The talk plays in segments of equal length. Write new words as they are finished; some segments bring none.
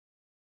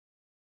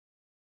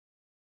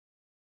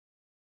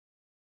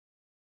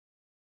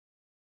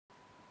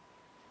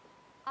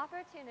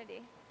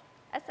Opportunity,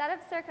 a set of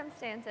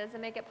circumstances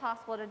that make it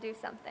possible to do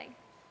something.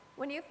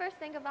 When you first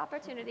think of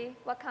opportunity,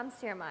 what comes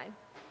to your mind?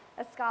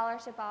 A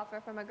scholarship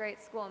offer from a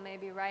great school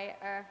maybe, right?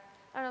 Or,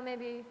 I don't know,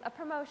 maybe a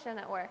promotion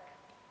at work.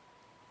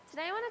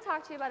 Today I want to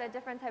talk to you about a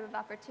different type of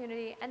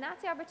opportunity, and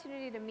that's the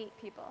opportunity to meet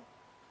people.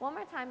 One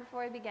more time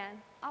before we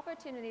begin,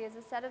 opportunity is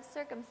a set of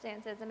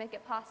circumstances that make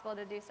it possible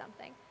to do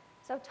something.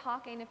 So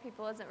talking to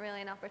people isn't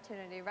really an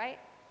opportunity, right?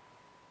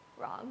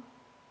 Wrong.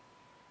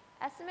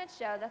 Estimates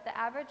show that the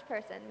average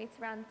person meets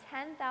around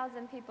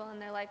 10,000 people in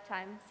their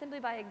lifetime simply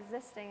by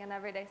existing in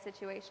everyday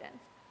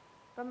situations.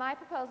 But my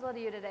proposal to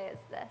you today is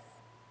this.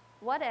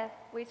 What if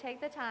we take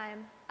the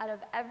time out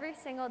of every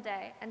single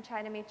day and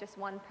try to meet just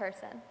one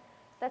person?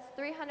 That's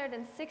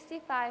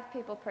 365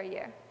 people per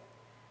year.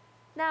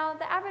 Now,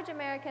 the average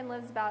American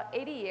lives about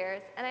 80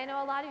 years, and I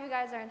know a lot of you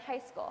guys are in high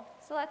school.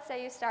 So let's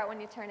say you start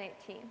when you turn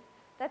 18.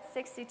 That's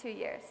 62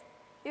 years.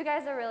 You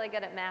guys are really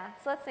good at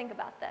math, so let's think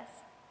about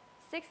this.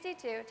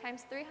 62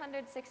 times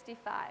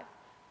 365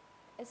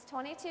 is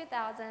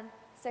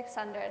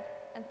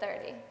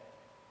 22,630.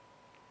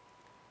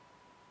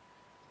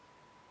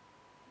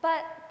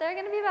 But there are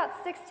going to be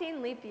about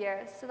 16 leap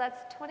years, so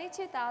that's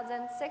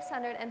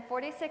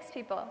 22,646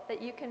 people that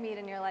you can meet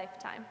in your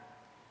lifetime.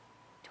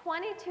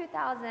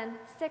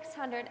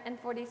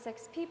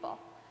 22,646 people.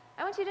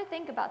 I want you to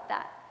think about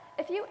that.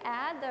 If you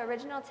add the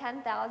original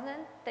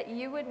 10,000 that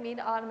you would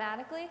meet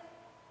automatically,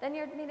 then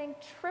you're meeting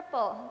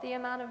triple the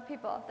amount of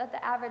people that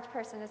the average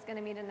person is going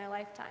to meet in their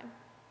lifetime.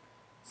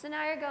 So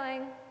now you're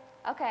going,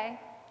 okay,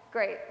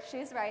 great,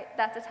 she's right,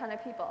 that's a ton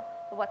of people,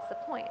 but what's the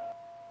point?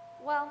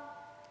 Well,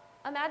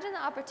 imagine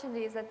the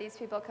opportunities that these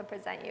people could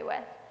present you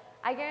with.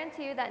 I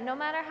guarantee you that no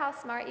matter how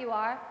smart you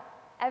are,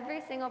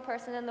 every single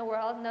person in the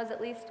world knows at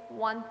least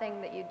one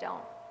thing that you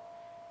don't.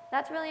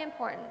 That's really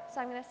important,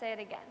 so I'm going to say it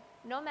again.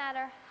 No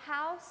matter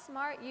how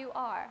smart you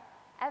are,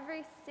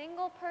 every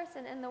single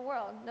person in the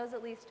world knows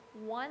at least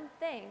one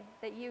thing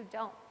that you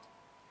don't.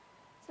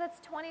 So that's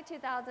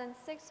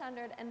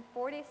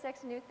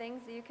 22,646 new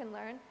things that you can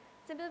learn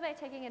simply by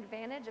taking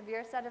advantage of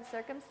your set of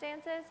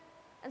circumstances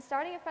and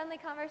starting a friendly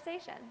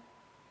conversation.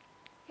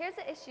 Here's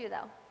the issue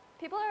though.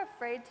 People are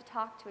afraid to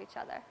talk to each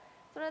other.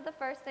 It's one of the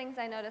first things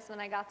I noticed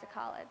when I got to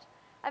college.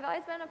 I've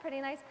always been a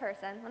pretty nice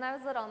person. When I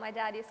was little, my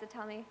dad used to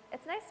tell me,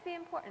 it's nice to be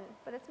important,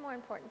 but it's more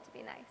important to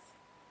be nice.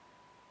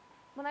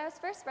 When I was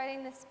first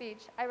writing this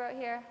speech, I wrote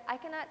here, I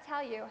cannot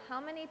tell you how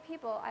many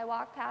people I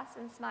walk past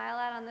and smile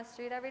at on the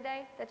street every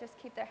day that just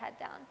keep their head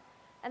down.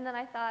 And then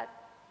I thought,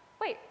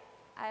 wait,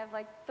 I have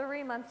like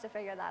 3 months to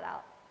figure that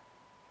out.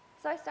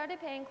 So I started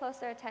paying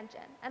closer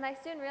attention, and I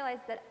soon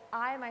realized that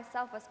I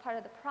myself was part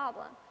of the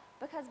problem,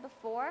 because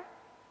before,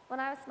 when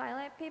I was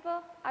smiling at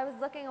people, I was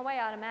looking away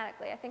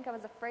automatically. I think I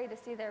was afraid to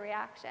see their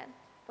reaction.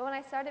 But when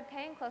I started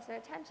paying closer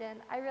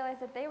attention, I realized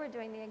that they were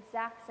doing the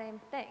exact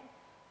same thing.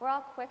 We're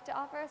all quick to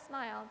offer a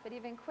smile, but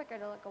even quicker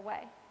to look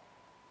away.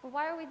 But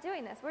why are we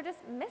doing this? We're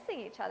just missing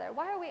each other.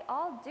 Why are we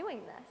all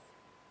doing this?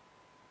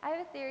 I have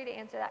a theory to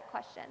answer that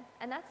question,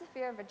 and that's the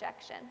fear of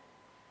rejection.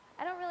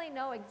 I don't really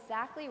know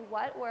exactly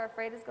what we're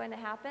afraid is going to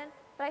happen,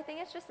 but I think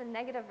it's just a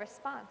negative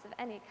response of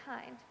any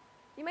kind.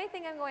 You may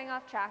think I'm going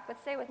off track, but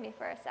stay with me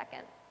for a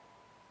second.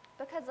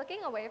 Because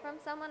looking away from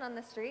someone on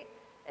the street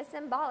is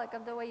symbolic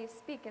of the way you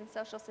speak in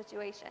social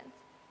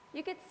situations.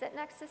 You could sit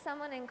next to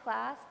someone in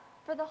class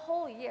for the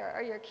whole year,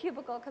 or your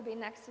cubicle could be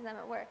next to them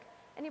at work,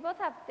 and you both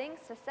have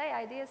things to say,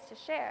 ideas to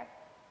share,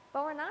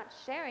 but we're not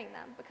sharing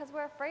them because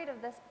we're afraid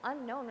of this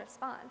unknown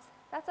response.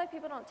 That's why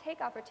people don't take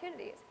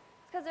opportunities.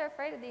 It's because they're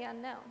afraid of the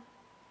unknown.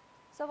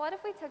 So what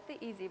if we took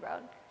the easy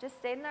road, just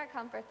stayed in our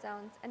comfort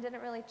zones, and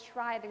didn't really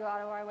try to go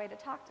out of our way to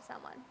talk to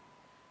someone?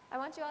 I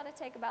want you all to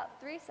take about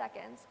 3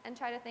 seconds and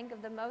try to think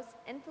of the most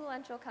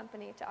influential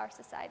company to our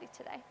society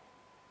today.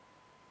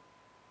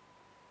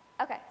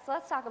 Okay, so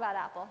let's talk about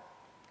Apple.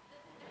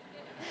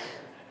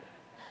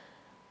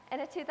 In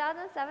a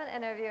 2007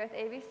 interview with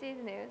ABC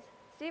News,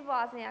 Steve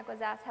Wozniak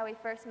was asked how he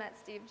first met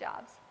Steve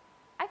Jobs.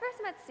 I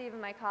first met Steve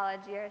in my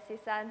college years, he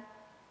said.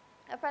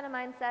 A friend of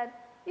mine said,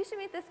 you should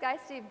meet this guy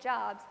Steve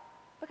Jobs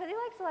because he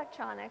likes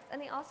electronics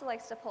and he also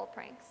likes to pull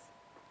pranks.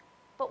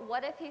 But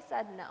what if he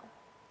said no?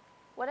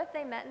 What if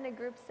they met in a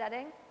group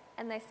setting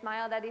and they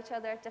smiled at each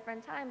other at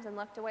different times and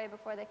looked away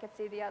before they could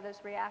see the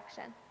other's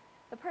reaction?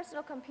 The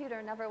personal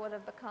computer never would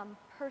have become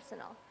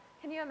personal.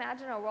 Can you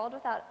imagine a world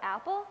without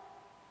Apple?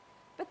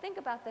 But think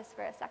about this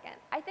for a second.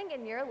 I think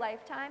in your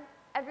lifetime,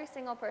 every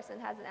single person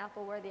has an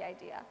Apple-worthy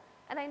idea.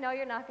 And I know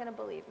you're not going to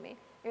believe me.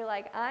 You're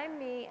like, I'm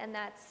me and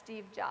that's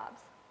Steve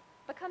Jobs.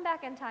 But come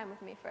back in time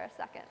with me for a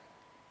second.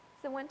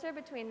 It's the winter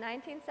between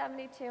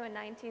 1972 and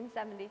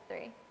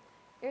 1973.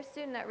 You're a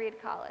student at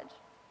Reed College.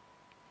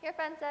 Your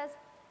friend says,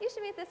 you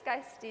should meet this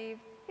guy Steve.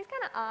 He's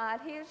kind of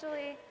odd. He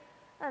usually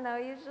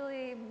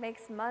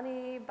makes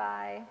money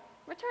by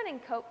returning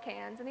Coke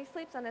cans, and he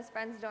sleeps on his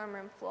friend's dorm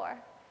room floor.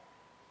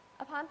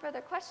 Upon further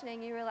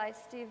questioning, you realize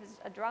Steve is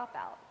a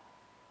dropout.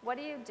 What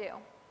do?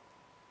 Do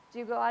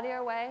you go out of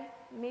your way,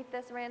 meet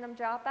this random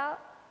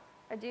dropout,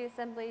 or do you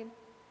simply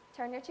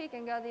turn your cheek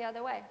and go the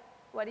other way?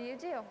 What do?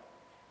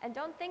 And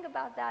don't think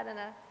about that in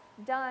a,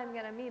 duh, I'm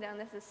going to meet him,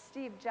 this is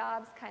Steve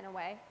Jobs kind of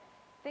way.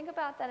 Think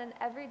about that in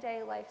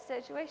everyday life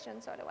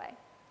situation sort of way.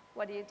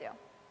 What do you do?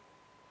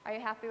 Are you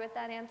happy with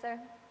that answer?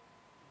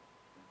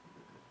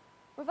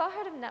 We've all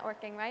heard of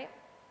networking, right?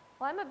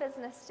 Well, I'm a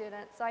business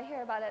student, so I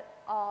hear about it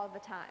all the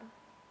time.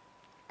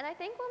 And I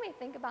think when we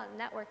think about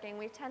networking,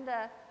 we tend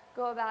to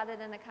go about it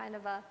in a kind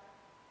of a,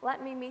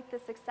 let me meet the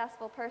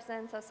successful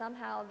person so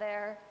somehow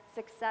their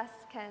success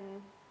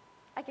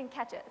I can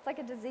catch it. It's like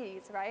a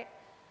disease, right?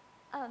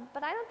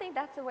 But I don't think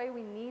that's the way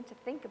we need to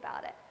think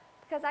about it.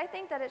 Because I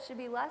think that it should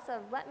be less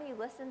of, let me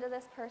listen to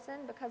this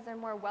person because they're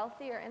more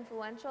wealthy or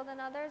influential than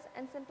others,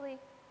 and simply,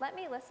 let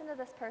me listen to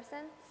this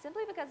person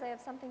simply because they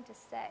have something to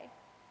say.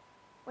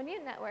 When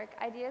you network,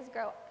 ideas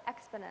grow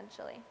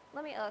exponentially.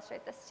 Let me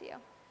illustrate this to you.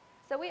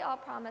 So we all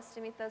promised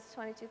to meet those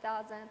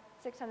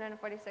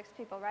 22,646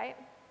 people, right?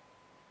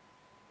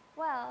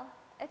 Well,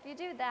 if you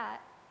do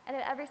that, and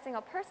if every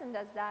single person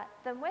does that,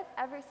 then with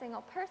every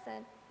single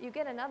person, you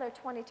get another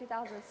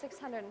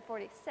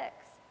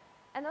 22,646.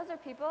 And those are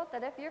people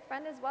that if your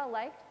friend is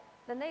well-liked,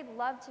 then they'd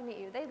love to meet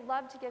you. They'd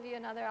love to give you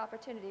another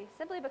opportunity,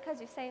 simply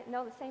because you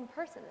know the same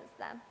person as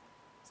them.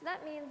 So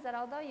that means that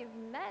although you've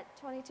met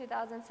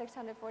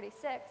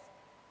 22,646,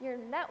 you're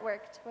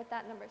networked with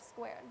that number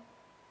squared.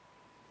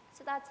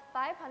 So that's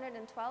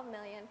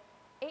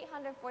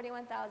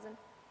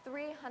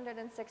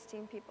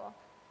 512,841,316 people.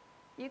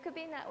 You could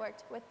be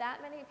networked with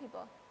that many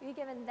people. You'd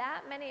be given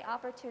that many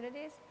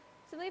opportunities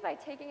simply by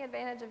taking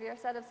advantage of your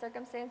set of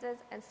circumstances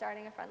and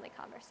starting a friendly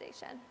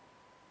conversation.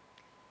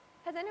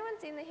 Has anyone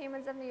seen the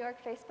Humans of New York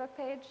Facebook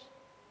page?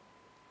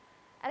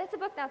 And it's a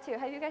book now too.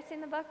 Have you guys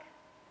seen the book?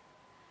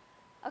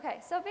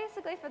 Okay, so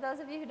basically for those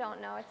of you who don't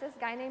know, it's this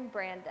guy named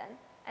Brandon.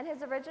 And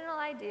his original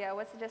idea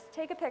was to just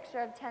take a picture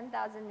of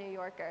 10,000 New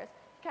Yorkers.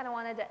 He kind of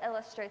wanted to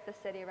illustrate the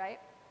city, right?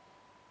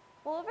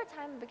 Well, over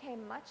time it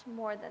became much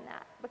more than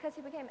that, because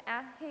he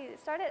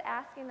started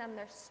asking them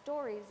their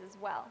stories as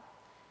well.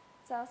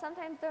 So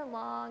sometimes they're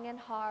long and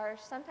harsh,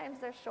 sometimes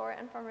they're short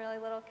and from really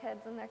little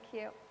kids and they're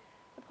cute.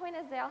 The point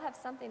is they all have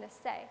something to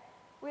say,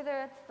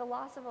 whether it's the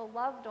loss of a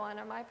loved one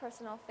or my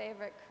personal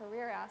favorite,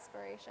 career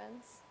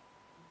aspirations.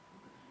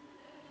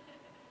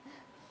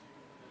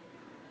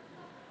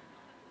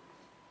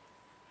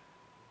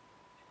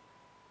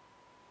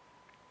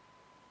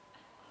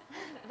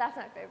 That's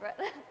my favorite.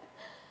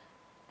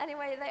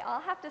 Anyway, they all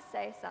have to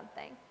say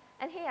something.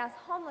 And he has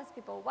homeless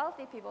people,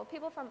 wealthy people,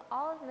 people from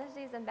all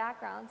ethnicities and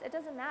backgrounds. It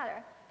doesn't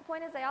matter. The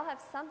point is they all have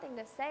something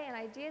to say and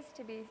ideas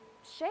to be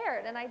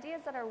shared and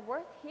ideas that are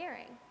worth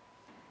hearing.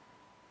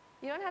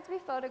 You don't have to be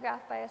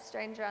photographed by a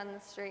stranger on the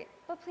street,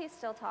 but please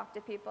still talk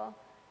to people.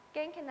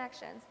 Gain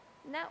connections.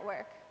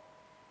 Network.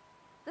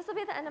 This will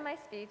be the end of my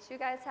speech. You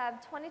guys have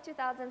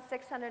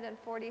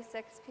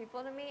 22,646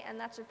 people to meet, and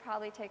that should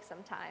probably take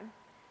some time.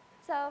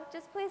 So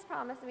just please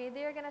promise me that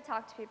you're going to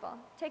talk to people.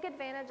 Take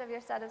advantage of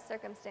your set of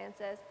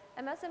circumstances,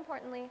 and most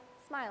importantly,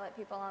 smile at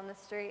people on the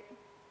street.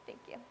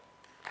 Thank you.